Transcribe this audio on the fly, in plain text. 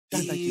On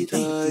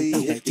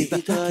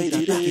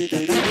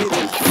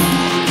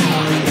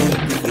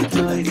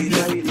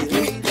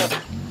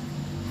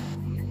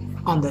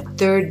the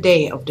third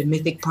day of the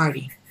Mythic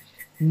Party,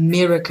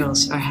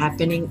 miracles are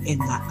happening in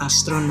the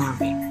Astronave,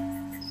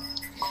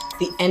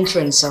 the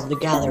entrance of the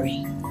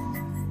gallery.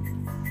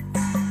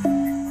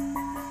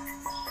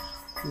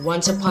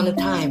 Once upon a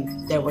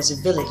time, there was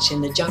a village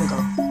in the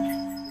jungle.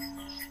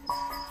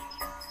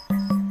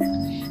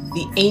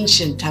 The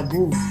ancient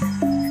taboo.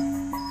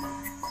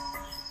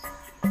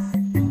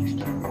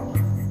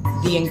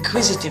 The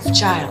inquisitive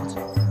child.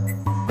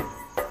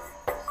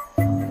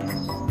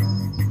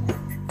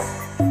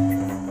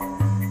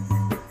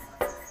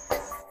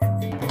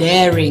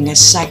 Daring as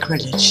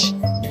sacrilege.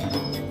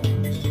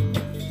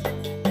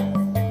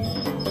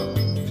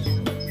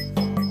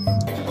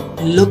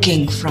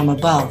 Looking from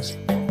above.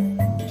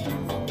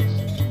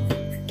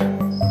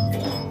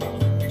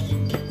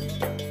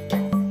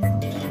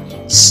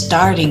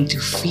 Starting to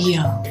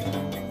feel.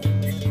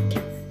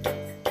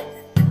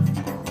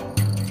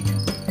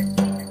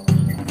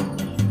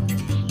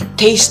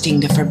 Tasting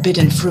the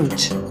forbidden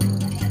fruit.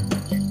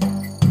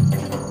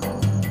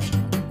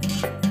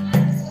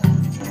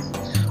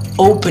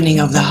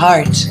 Opening of the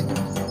heart.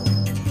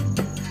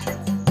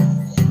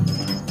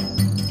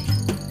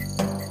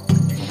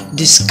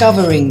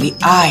 Discovering the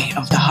eye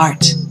of the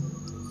heart.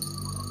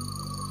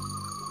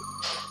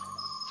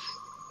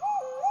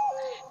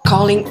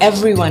 Calling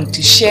everyone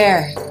to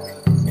share.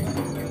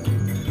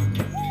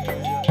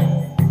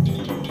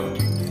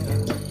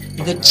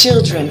 The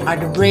children are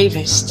the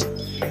bravest.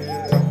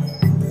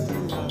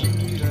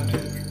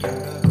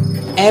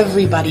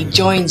 Everybody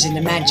joins in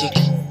the magic.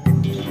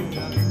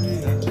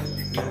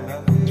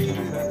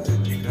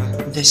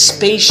 The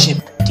spaceship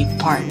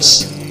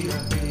departs.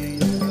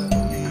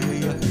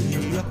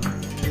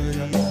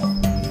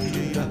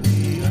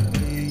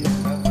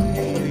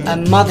 A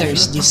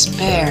mother's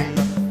despair.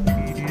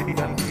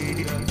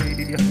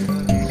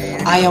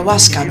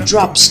 Ayahuasca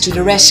drops to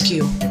the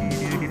rescue.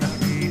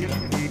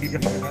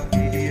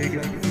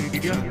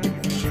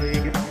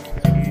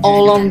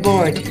 All on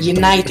board,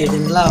 united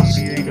in love.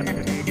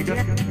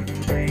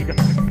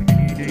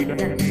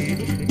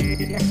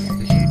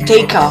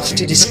 Take off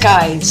to the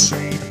skies.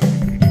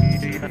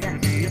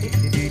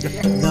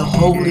 The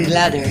holy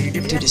ladder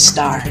to the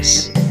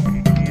stars.